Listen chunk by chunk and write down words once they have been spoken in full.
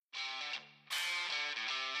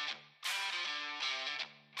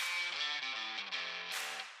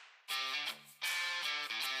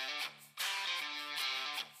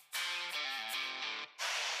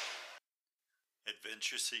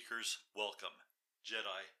Adventure seekers, welcome.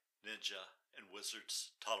 Jedi, ninja, and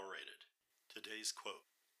wizards tolerated. Today's quote: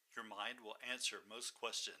 your mind will answer most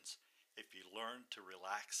questions if you learn to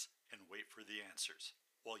relax and wait for the answers.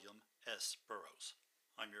 William S. Burroughs.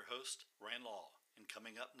 I'm your host, Rand Law, and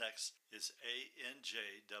coming up next is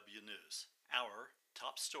ANJW News. Our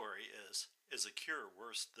top story is a cure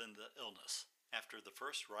worse than the illness? After the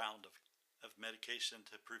first round of medication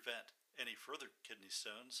to prevent any further kidney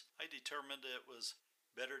stones, I determined it was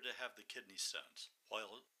better to have the kidney stones.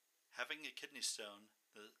 While having a kidney stone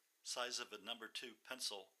the size of a number 2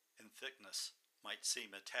 pencil in thickness might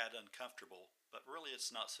seem a tad uncomfortable, but really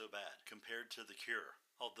it's not so bad compared to the cure.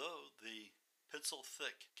 Although the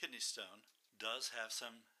pencil-thick kidney stone does have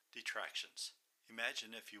some detractions.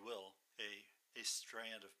 Imagine, if you will, a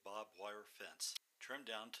strand of barbed wire fence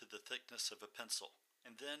trimmed down to the thickness of a pencil.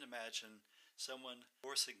 And then imagine someone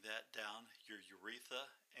forcing that down your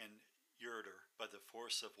urethra and ureter by the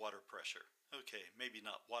force of water pressure. Okay, maybe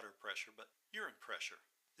not water pressure, but urine pressure.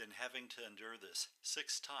 Then having to endure this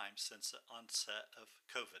 6 times since the onset of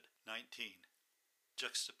COVID-19.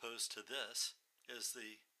 Juxtaposed to this is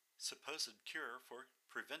the supposed cure for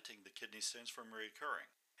preventing the kidney stones from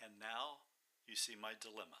recurring. And now you see my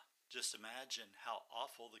dilemma. Just imagine how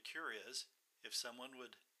awful the cure is if someone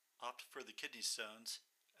would opt for the kidney stones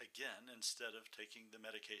again instead of taking the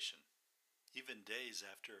medication. Even days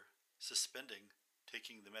after suspending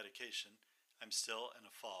taking the medication, I'm still in a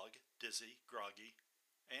fog, dizzy, groggy,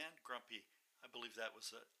 and grumpy. I believe that was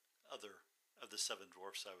the other of the 7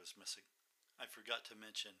 dwarfs I was missing. I forgot to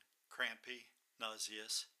mention crampy,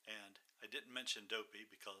 nauseous, and I didn't mention dopey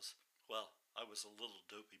because, well, I was a little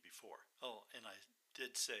dopey before. Oh, and I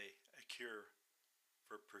did say a cure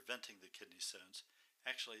for preventing the kidney stones.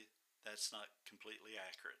 Actually, that's not completely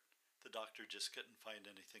accurate. The doctor just couldn't find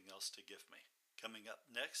anything else to give me. Coming up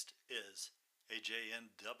next is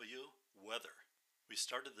AJNW weather. We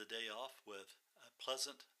started the day off with a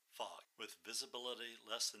pleasant fog with visibility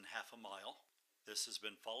less than half a mile. This has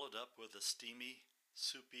been followed up with a steamy,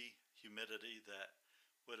 soupy humidity that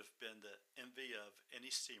would have been the envy of any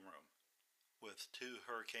steam room. With 2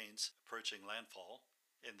 hurricanes approaching landfall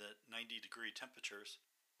in the 90-degree temperatures,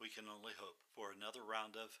 we can only hope for another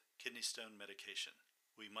round of kidney stone medication.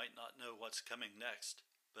 We might not know what's coming next,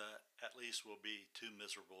 but at least we'll be too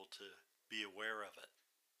miserable to be aware of it.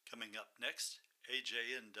 Coming up next,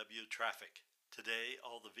 AJNW traffic. Today,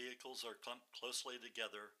 all the vehicles are clumped closely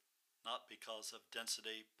together, not because of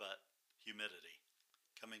density, but humidity.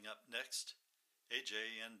 Coming up next,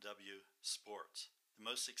 AJNW sports. The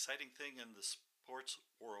most exciting thing in the sports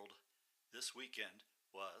world this weekend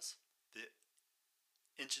was the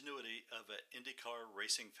ingenuity of an IndyCar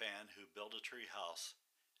racing fan who built a tree house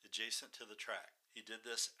adjacent to the track. He did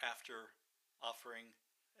this after offering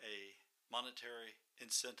a monetary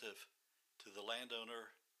incentive to the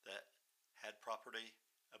landowner that had property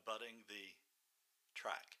abutting the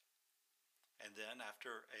track. And then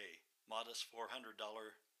after a modest $400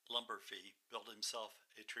 lumber fee, built himself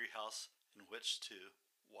a tree house in which to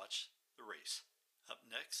watch the race. Up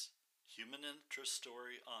next, human interest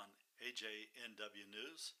story on AJNW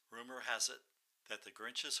News. Rumor has it that the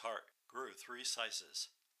Grinch's heart grew 3 sizes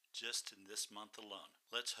just in this month alone.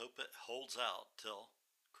 Let's hope it holds out till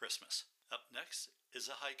Christmas. Up next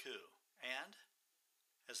is a haiku. And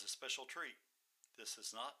as a special treat, this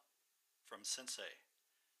is not from Sensei.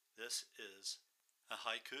 This is a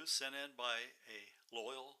haiku sent in by a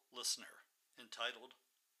loyal listener entitled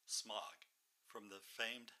Smog, from the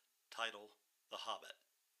famed title The Hobbit,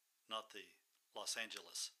 not the Los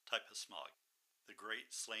Angeles type of smog. The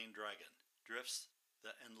great slain dragon drifts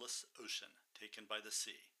the endless ocean taken by the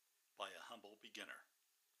sea by a humble beginner.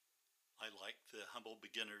 I like the humble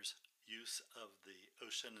beginner's use of the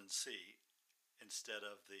ocean and sea instead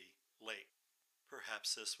of the lake.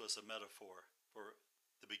 Perhaps this was a metaphor for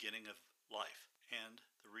the beginning of life and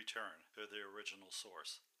the return to the original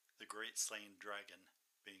source, the great slain dragon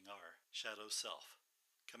being our shadow self.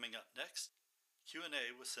 Coming up next, Q&A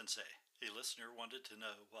with Sensei. A listener wanted to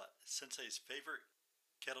know what Sensei's favorite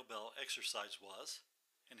kettlebell exercise was,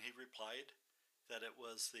 and he replied that it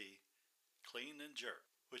was the clean and jerk,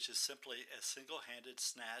 which is simply a single-handed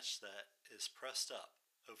snatch that is pressed up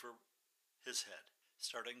over his head,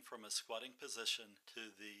 starting from a squatting position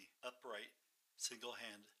to the upright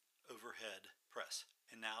single-hand overhead press.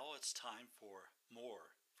 And now it's time for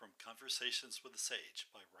more from Conversations with the Sage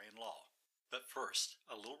by Rand Law. But first,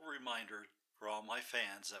 a little reminder for all my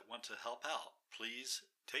fans that want to help out. Please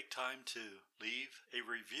take time to leave a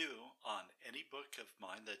review on any book of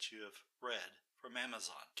mine that you have read from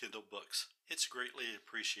Amazon Kindle Books. It's greatly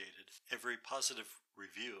appreciated. Every positive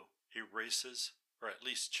review erases or at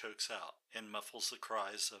least chokes out and muffles the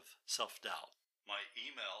cries of self-doubt. My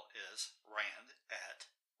email is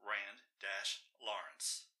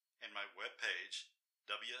rand@rand-lawrence, and my webpage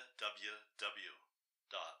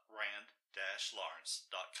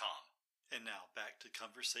www.rand-lawrence.com. And now back to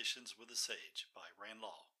Conversations with a Sage by Rand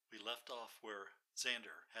Law. We left off where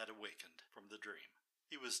Xander had awakened from the dream.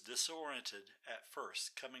 He was disoriented at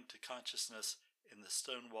first, coming to consciousness in the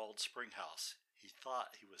stone-walled spring house. He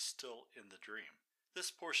thought he was still in the dream.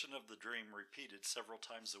 This portion of the dream repeated several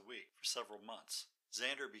times a week for several months.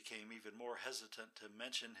 Xander became even more hesitant to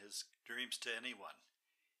mention his dreams to anyone.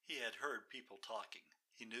 He had heard people talking.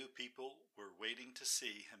 He knew people were waiting to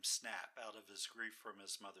see him snap out of his grief from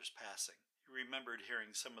his mother's passing. He remembered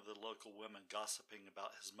hearing some of the local women gossiping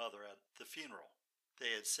about his mother at the funeral.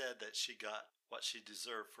 They had said that she got what she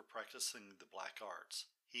deserved for practicing the black arts.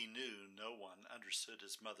 He knew no one understood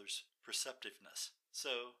his mother's perceptiveness.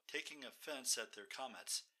 So, taking offense at their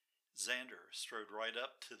comments, Xander strode right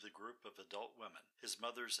up to the group of adult women, his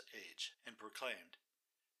mother's age, and proclaimed,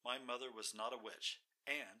 "My mother was not a witch,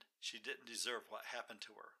 and she didn't deserve what happened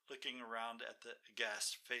to her." Looking around at the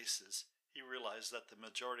aghast faces, he realized that the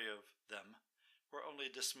majority of them were only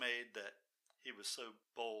dismayed that he was so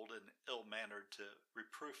bold and ill-mannered to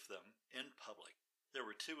reproof them in public. There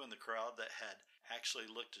were two in the crowd that had actually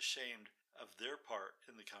looked ashamed of their part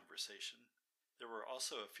in the conversation. There were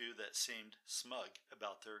also a few that seemed smug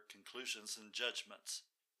about their conclusions and judgments.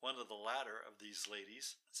 One of the latter of these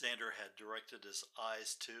ladies Xander had directed his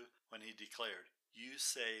eyes to when he declared, "You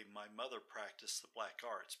say my mother practiced the black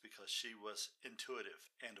arts because she was intuitive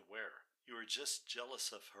and aware. You are just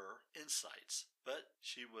jealous of her insights. But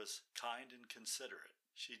she was kind and considerate.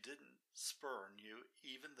 She didn't spurn you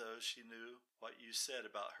even though she knew what you said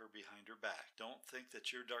about her behind her back. Don't think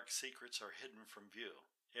that your dark secrets are hidden from view.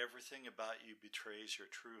 Everything about you betrays your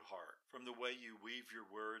true heart, from the way you weave your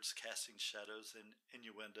words, casting shadows and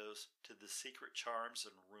innuendos, to the secret charms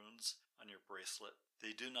and runes on your bracelet.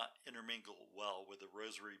 They do not intermingle well with the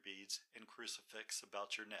rosary beads and crucifix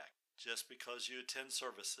about your neck. Just because you attend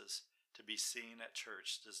services to be seen at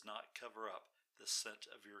church does not cover up the scent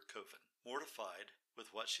of your coven." Mortified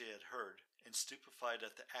with what she had heard and stupefied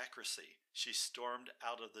at the accuracy, she stormed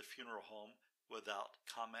out of the funeral home without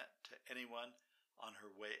comment to anyone on her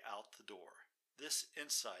way out the door. This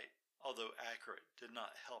insight, although accurate, did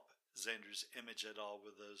not help Xander's image at all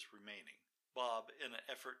with those remaining. Bob, in an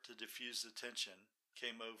effort to diffuse the tension,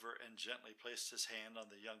 came over and gently placed his hand on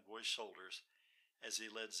the young boy's shoulders as he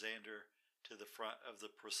led Xander to the front of the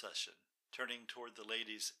procession. Turning toward the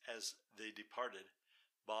ladies as they departed,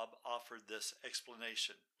 Bob offered this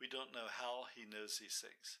explanation. "We don't know how he knows these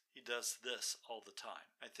things. He does this all the time.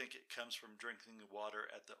 I think it comes from drinking the water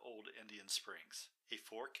at the old Indian springs." A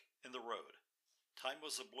fork in the road. Time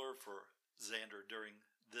was a blur for Xander during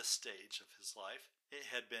this stage of his life. It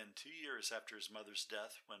had been 2 years after his mother's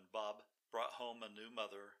death when Bob brought home a new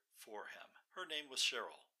mother for him. Her name was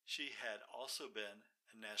Cheryl. She had also been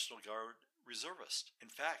a National Guard reservist. In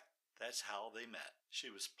fact, that's how they met. She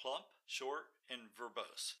was plump, short, and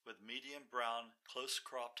verbose, with medium brown,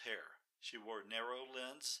 close-cropped hair. She wore narrow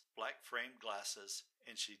lens, black-framed glasses,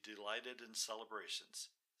 and she delighted in celebrations.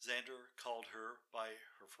 Xander called her by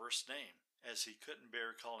her first name, as he couldn't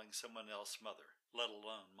bear calling someone else mother, let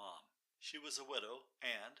alone mom. She was a widow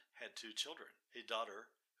and had 2 children, a daughter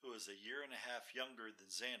who was a year and a half younger than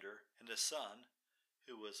Xander, and a son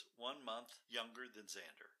who was 1 month younger than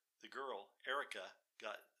Xander. The girl, Erica,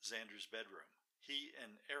 got Xander's bedroom. He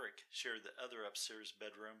and Eric shared the other upstairs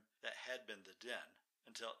bedroom that had been the den,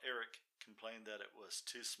 until Eric complained that it was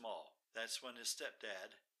too small. That's when his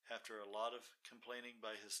stepdad, after a lot of complaining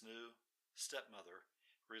by his new stepmother,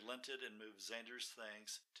 relented and moved Xander's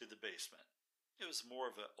things to the basement. It was more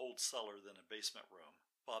of an old cellar than a basement room.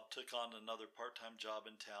 Bob took on another part-time job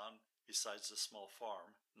in town besides the small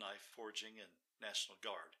farm, knife forging, and National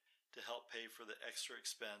Guard, to help pay for the extra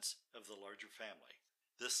expense of the larger family.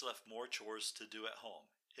 This left more chores to do at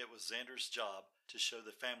home. It was Xander's job to show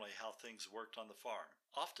the family how things worked on the farm.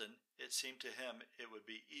 Often, it seemed to him it would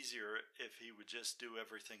be easier if he would just do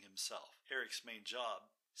everything himself. Eric's main job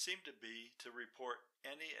seemed to be to report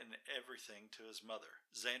any and everything to his mother.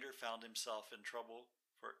 Xander found himself in trouble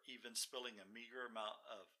for even spilling a meager amount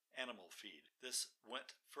of animal feed. This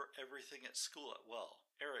went for everything at school as well.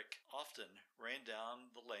 Eric often ran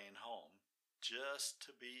down the lane home just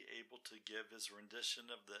to be able to give his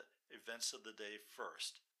rendition of the events of the day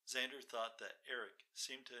first. Xander thought that Eric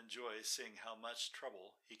seemed to enjoy seeing how much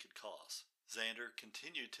trouble he could cause. Xander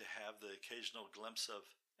continued to have the occasional glimpse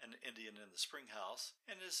of an Indian in the spring house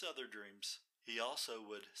and his other dreams. He also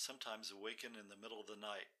would sometimes awaken in the middle of the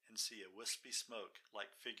night and see a wispy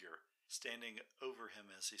smoke-like figure standing over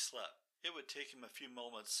him as he slept. It would take him a few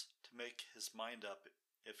moments to make his mind up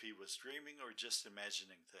if he was dreaming or just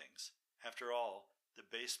imagining things. After all, the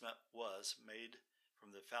basement was made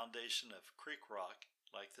from the foundation of creek rock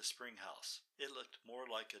like the spring house. It looked more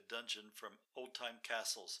like a dungeon from old-time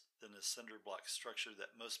castles than the cinder block structure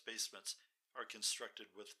that most basements are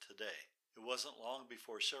constructed with today. It wasn't long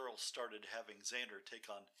before Cheryl started having Xander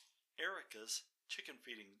take on Erica's chicken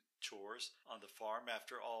feeding chores on the farm.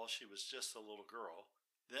 After all, she was just a little girl.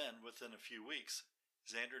 Then, within a few weeks,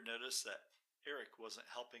 Xander noticed that Eric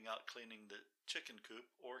wasn't helping out cleaning the chicken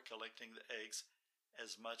coop or collecting the eggs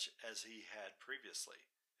as much as he had previously.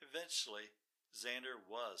 Eventually, Xander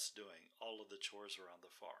was doing all of the chores around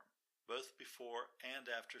the farm, both before and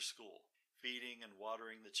after school, feeding and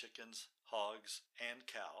watering the chickens, hogs, and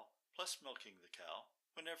cow, plus milking the cow.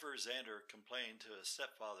 Whenever Xander complained to his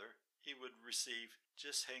stepfather, he would receive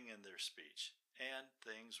 "just hang in there" speech, and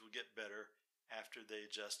things would get better after they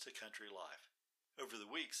adjust to country life. Over the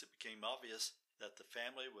weeks, it became obvious that the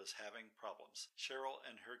family was having problems. Cheryl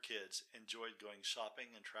and her kids enjoyed going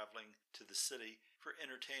shopping and traveling to the city for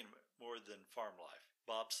entertainment more than farm life.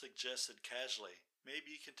 Bob suggested casually,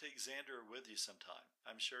 "Maybe you can take Xander with you sometime.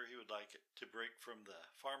 I'm sure he would like to break from the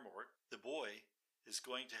farm work. The boy is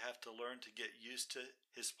going to have to learn to get used to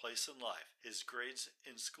his place in life. His grades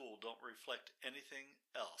in school don't reflect anything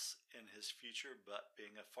else in his future but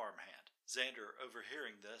being a farmhand." Xander,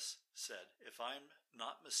 overhearing this, said, "If I'm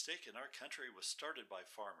not mistaken, our country was started by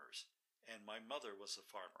farmers, and my mother was a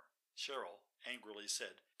farmer." Cheryl angrily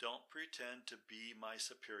said, "Don't pretend to be my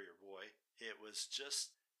superior, boy. It was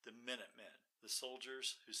just the Minutemen, the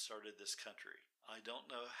soldiers who started this country. I don't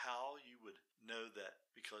know how you would know that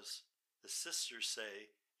because the sisters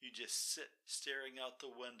say you just sit staring out the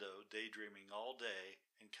window daydreaming all day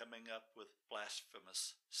and coming up with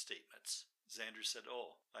blasphemous statements." Xander said,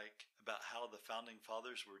 "Oh, like about how the founding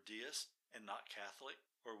fathers were deists and not Catholic?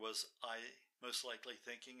 Or was I most likely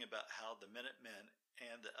thinking about how the Minutemen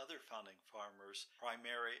and the other founding farmers'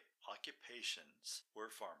 primary occupations were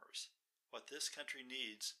farmers? What this country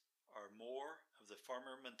needs are more of the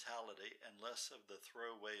farmer mentality and less of the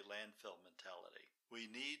throwaway landfill mentality. We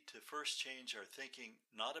need to first change our thinking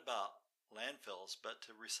not about landfills but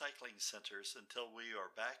to recycling centers until we are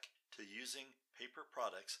back to using paper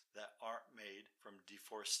products that aren't made from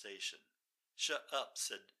deforestation." "Shut up,"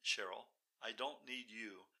 said Cheryl. "I don't need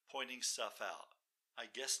you pointing stuff out." "I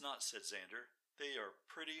guess not," said Xander. "They are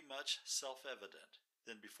pretty much self-evident."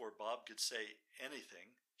 Then before Bob could say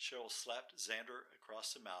anything, Cheryl slapped Xander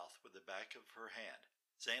across the mouth with the back of her hand.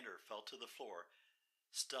 Xander fell to the floor,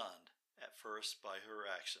 stunned at first by her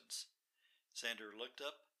actions. Xander looked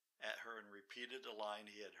up at her and repeated a line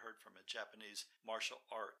he had heard from a Japanese martial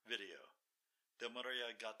art video. "Domo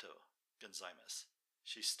arigato gozaimasu."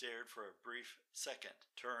 She stared for a brief second,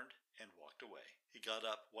 turned, and walked away. He got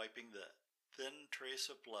up, wiping the thin trace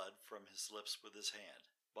of blood from his lips with his hand.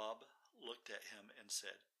 Bob looked at him and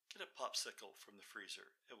said, "Get a popsicle from the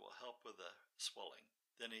freezer. It will help with the swelling."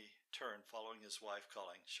 Then he turned, following his wife,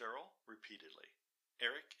 calling, "Cheryl," repeatedly.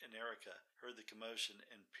 Eric and Erica heard the commotion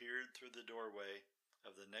and peered through the doorway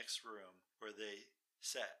of the next room where they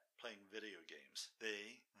sat playing video games.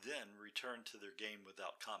 They then returned to their game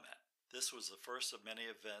without comment. This was the first of many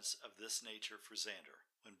events of this nature for Xander.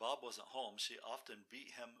 When Bob wasn't home, she often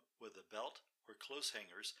beat him with a belt or clothes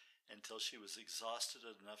hangers until she was exhausted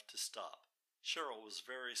enough to stop. Cheryl was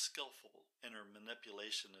very skillful in her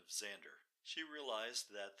manipulation of Xander. She realized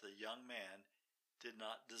that the young man did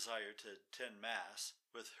not desire to attend Mass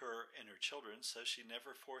with her and her children, so she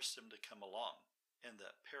never forced him to come along. In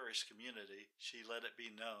the parish community, she let it be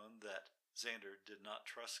known that Xander did not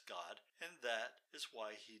trust God, and that is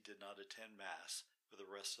why he did not attend Mass with the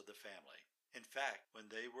rest of the family. In fact, when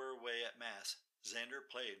they were away at Mass, Xander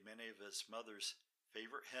played many of his mother's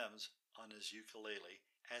favorite hymns on his ukulele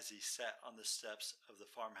as he sat on the steps of the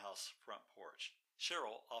farmhouse front porch.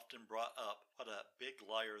 Cheryl often brought up what a big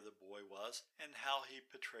liar the boy was and how he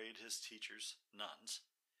portrayed his teachers, nuns,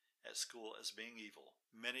 at school as being evil.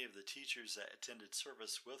 Many of the teachers that attended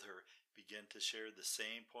service with her began to share the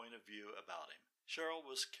same point of view about him. Cheryl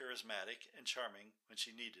was charismatic and charming when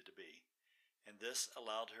she needed to be, and this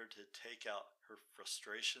allowed her to take out her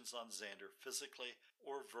frustrations on Xander physically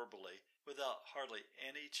or verbally without hardly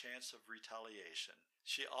any chance of retaliation.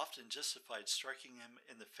 She often justified striking him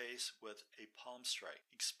in the face with a palm strike,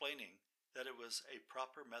 explaining that it was a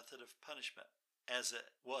proper method of punishment, as it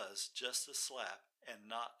was just a slap and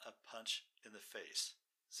not a punch in the face.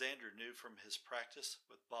 Xander knew from his practice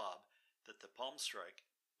with Bob that the palm strike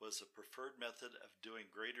was the preferred method of doing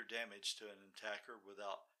greater damage to an attacker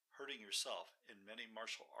without hurting yourself in many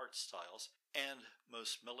martial arts styles and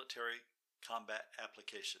most military combat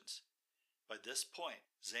applications. By this point,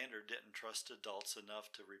 Xander didn't trust adults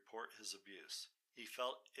enough to report his abuse. He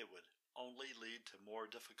felt it would only lead to more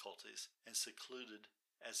difficulties, and secluded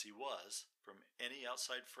as he was from any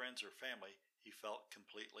outside friends or family, he felt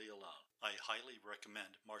completely alone. I highly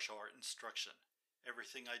recommend martial art instruction.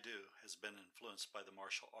 Everything I do has been influenced by the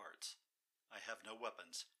martial arts. I have no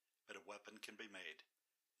weapons, but a weapon can be made.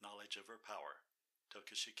 Knowledge over power.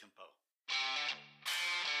 Tokushi Kempo.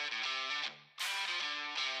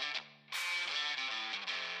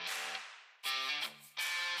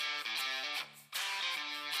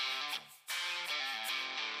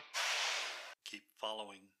 Keep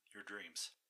following your dreams.